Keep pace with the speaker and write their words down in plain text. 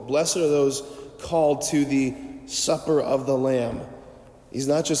Blessed are those called to the supper of the Lamb. He's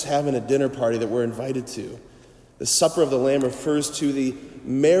not just having a dinner party that we're invited to. The supper of the Lamb refers to the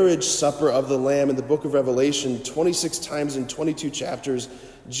marriage supper of the Lamb. In the book of Revelation, 26 times in 22 chapters,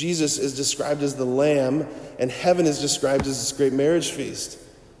 Jesus is described as the Lamb, and heaven is described as this great marriage feast.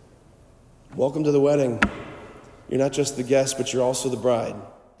 Welcome to the wedding. You're not just the guest, but you're also the bride.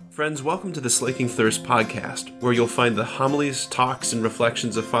 Friends, welcome to the Slaking Thirst podcast, where you'll find the homilies, talks, and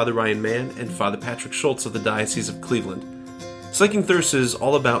reflections of Father Ryan Mann and Father Patrick Schultz of the Diocese of Cleveland. Slaking Thirst is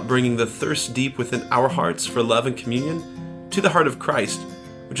all about bringing the thirst deep within our hearts for love and communion to the heart of Christ,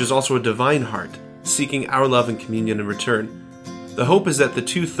 which is also a divine heart, seeking our love and communion in return. The hope is that the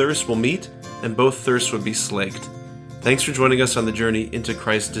two thirsts will meet, and both thirsts would be slaked. Thanks for joining us on the journey into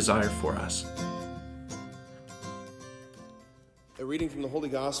Christ's desire for us. A reading from the Holy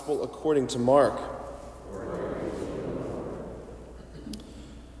Gospel according to Mark.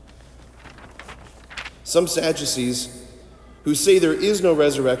 Some Sadducees, who say there is no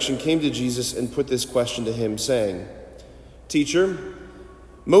resurrection, came to Jesus and put this question to him, saying, "Teacher,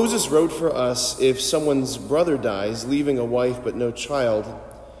 Moses wrote for us, if someone's brother dies, leaving a wife but no child,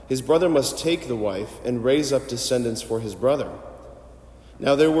 his brother must take the wife and raise up descendants for his brother.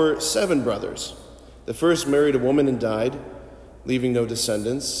 Now there were 7 brothers. The first married a woman and died, leaving no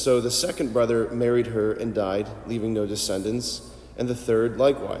descendants. So the second brother married her and died, leaving no descendants, and the third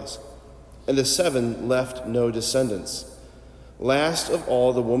likewise. And the 7 left no descendants. Last of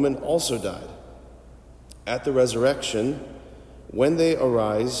all, the woman also died. At the resurrection, when they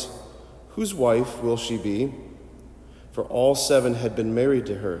arise, whose wife will she be? For all 7 had been married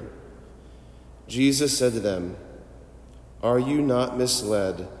to her." Jesus said to them, "Are you not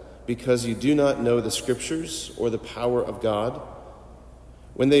misled because you do not know the Scriptures or the power of God?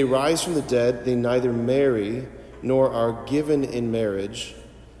 When they rise from the dead, they neither marry nor are given in marriage,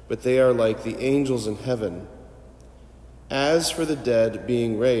 but they are like the angels in heaven. As for the dead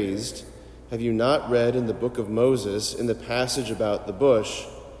being raised, have you not read in the book of Moses, in the passage about the bush,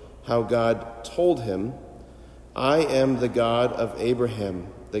 how God told him, 'I am the God of Abraham,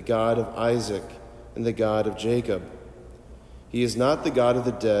 the God of Isaac, and the God of Jacob'? He is not the God of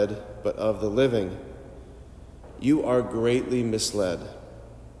the dead, but of the living. You are greatly misled."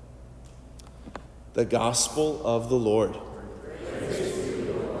 The Gospel of the Lord.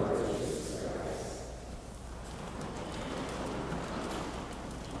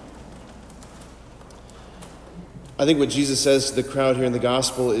 I think what Jesus says to the crowd here in the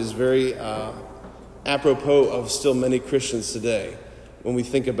Gospel is very apropos of still many Christians today. When we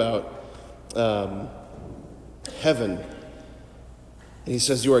think about heaven, and he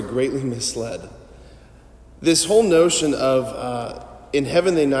says, "You are greatly misled." This whole notion of in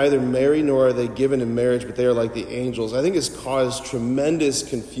heaven they neither marry nor are they given in marriage, but they are like the angels, I think has caused tremendous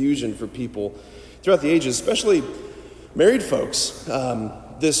confusion for people throughout the ages, especially married folks.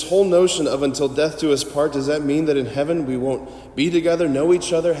 This whole notion of until death do us part, does that mean that in heaven we won't be together, know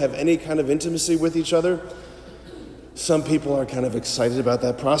each other, have any kind of intimacy with each other? Some people are kind of excited about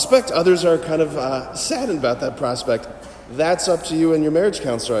that prospect. Others are kind of saddened about that prospect. That's up to you and your marriage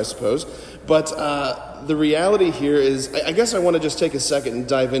counselor, I suppose. But the reality here is, I guess I want to just take a second and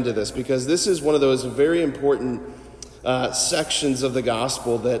dive into this, because this is one of those very important sections of the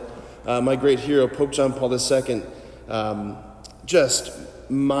gospel that my great hero, Pope John Paul II, just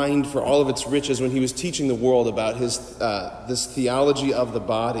mined for all of its riches when he was teaching the world about his this theology of the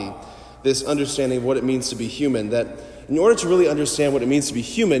body, this understanding of what it means to be human, that in order to really understand what it means to be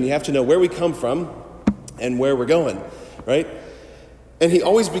human, you have to know where we come from and where we're going, right? And he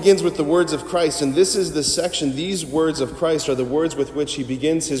always begins with the words of Christ, and this is the section, these words of Christ are the words with which he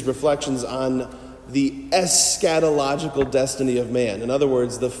begins his reflections on the eschatological destiny of man. In other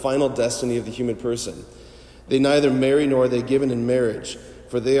words, the final destiny of the human person. They neither marry nor are they given in marriage,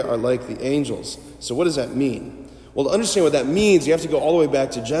 for they are like the angels. So what does that mean? Well, to understand what that means, you have to go all the way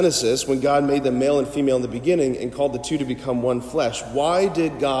back to Genesis, when God made them male and female in the beginning and called the two to become one flesh. Why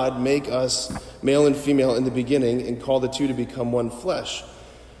did God make us male and female in the beginning and call the two to become one flesh?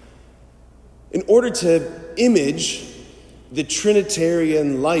 In order to image the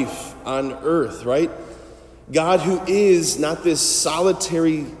Trinitarian life on earth, right? God, who is not this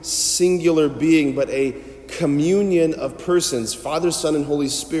solitary, singular being, but a communion of persons, Father, Son, and Holy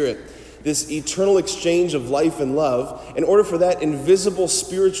Spirit, this eternal exchange of life and love. In order for that invisible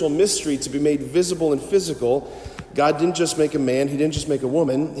spiritual mystery to be made visible and physical, God didn't just make a man, he didn't just make a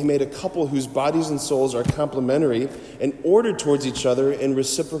woman, he made a couple whose bodies and souls are complementary and ordered towards each other in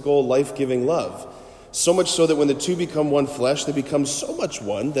reciprocal life-giving love. So much so that when the two become one flesh, they become so much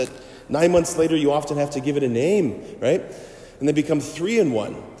one that 9 months later you often have to give it a name, right? And they become 3 in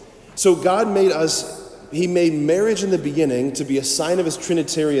 1. So God he made marriage in the beginning to be a sign of his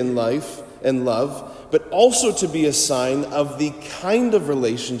Trinitarian life and love, but also to be a sign of the kind of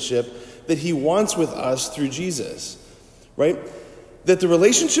relationship that he wants with us through Jesus, right? That the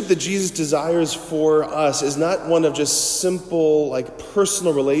relationship that Jesus desires for us is not one of just simple,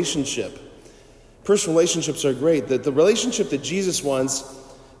 personal relationship. Personal relationships are great. That the relationship that Jesus wants,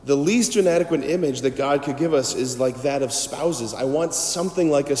 the least inadequate image that God could give us is like that of spouses. I want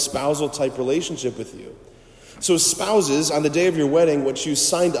something like a spousal type relationship with you. So spouses, on the day of your wedding, what you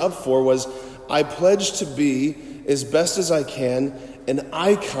signed up for was, I pledge to be, as best as I can, an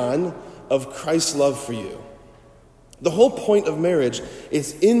icon of Christ's love for you. The whole point of marriage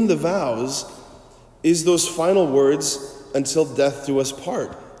is in the vows is those final words, until death do us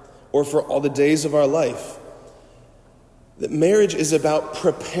part, or for all the days of our life. That marriage is about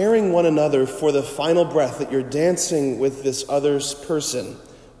preparing one another for the final breath, that you're dancing with this other person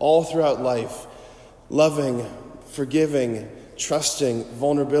all throughout life, loving, forgiving, trusting,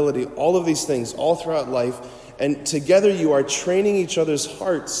 vulnerability, all of these things all throughout life. And together you are training each other's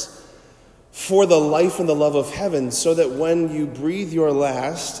hearts for the life and the love of heaven, so that when you breathe your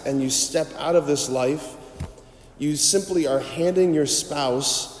last and you step out of this life, you simply are handing your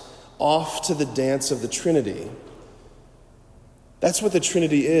spouse off to the dance of the Trinity. That's what the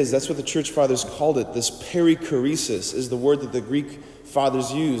Trinity is. That's what the church fathers called it. This perichoresis is the word that the Greek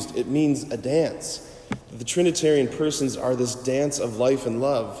fathers used. It means a dance. The Trinitarian persons are this dance of life and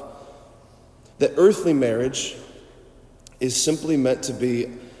love. That earthly marriage is simply meant to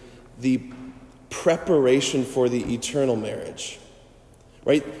be the preparation for the eternal marriage,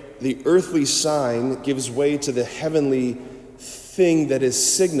 right? The earthly sign gives way to the heavenly thing that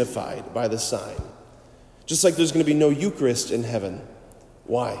is signified by the sign. Just like there's going to be no Eucharist in heaven.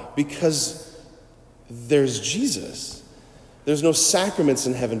 Why? Because there's Jesus. There's no sacraments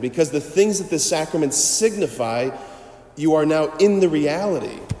in heaven, because the things that the sacraments signify, you are now in the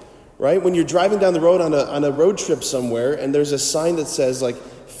reality, right? When you're driving down the road on a road trip somewhere, and there's a sign that says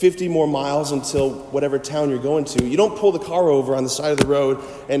 50 more miles until whatever town you're going to, you don't pull the car over on the side of the road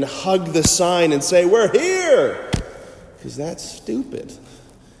and hug the sign and say, "We're here," because that's stupid,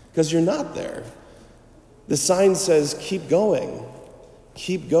 because you're not there. The sign says, keep going,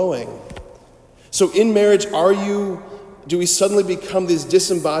 keep going. So in marriage, do we suddenly become these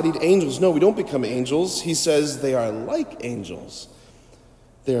disembodied angels? No, we don't become angels. He says they are like angels.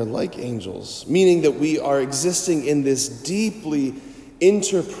 They are like angels, meaning that we are existing in this deeply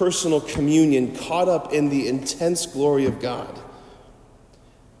interpersonal communion, caught up in the intense glory of God.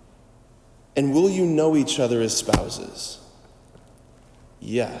 And will you know each other as spouses?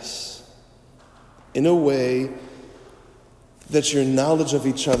 Yes. In a way that your knowledge of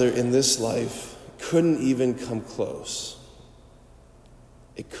each other in this life couldn't even come close.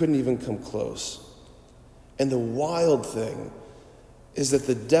 It couldn't even come close. And the wild thing is that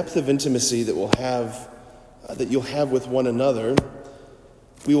the depth of intimacy that you'll have with one another,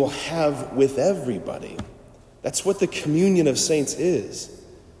 we will have with everybody. That's what the communion of saints is.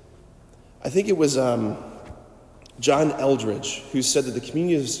 I think it was John Eldridge who said that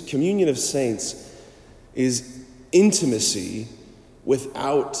the communion of saints is intimacy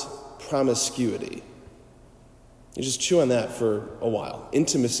without promiscuity. You just chew on that for a while.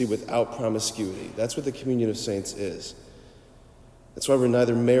 Intimacy without promiscuity. That's what the communion of saints is. That's why we're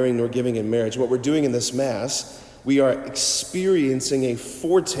neither marrying nor giving in marriage. What we're doing in this Mass, we are experiencing a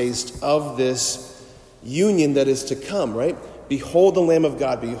foretaste of this union that is to come, right? Behold the Lamb of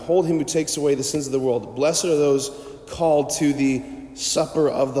God. Behold him who takes away the sins of the world. Blessed are those called to the supper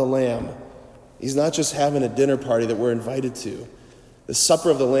of the Lamb. He's not just having a dinner party that we're invited to. The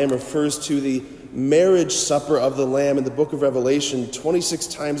supper of the Lamb refers to the marriage supper of the Lamb in the book of Revelation. 26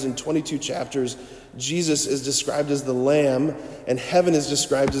 times in 22 chapters, Jesus is described as the Lamb, and heaven is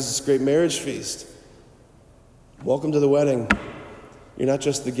described as this great marriage feast. Welcome to the wedding. You're not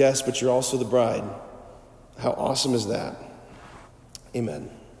just the guest, but you're also the bride. How awesome is that?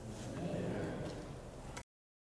 Amen.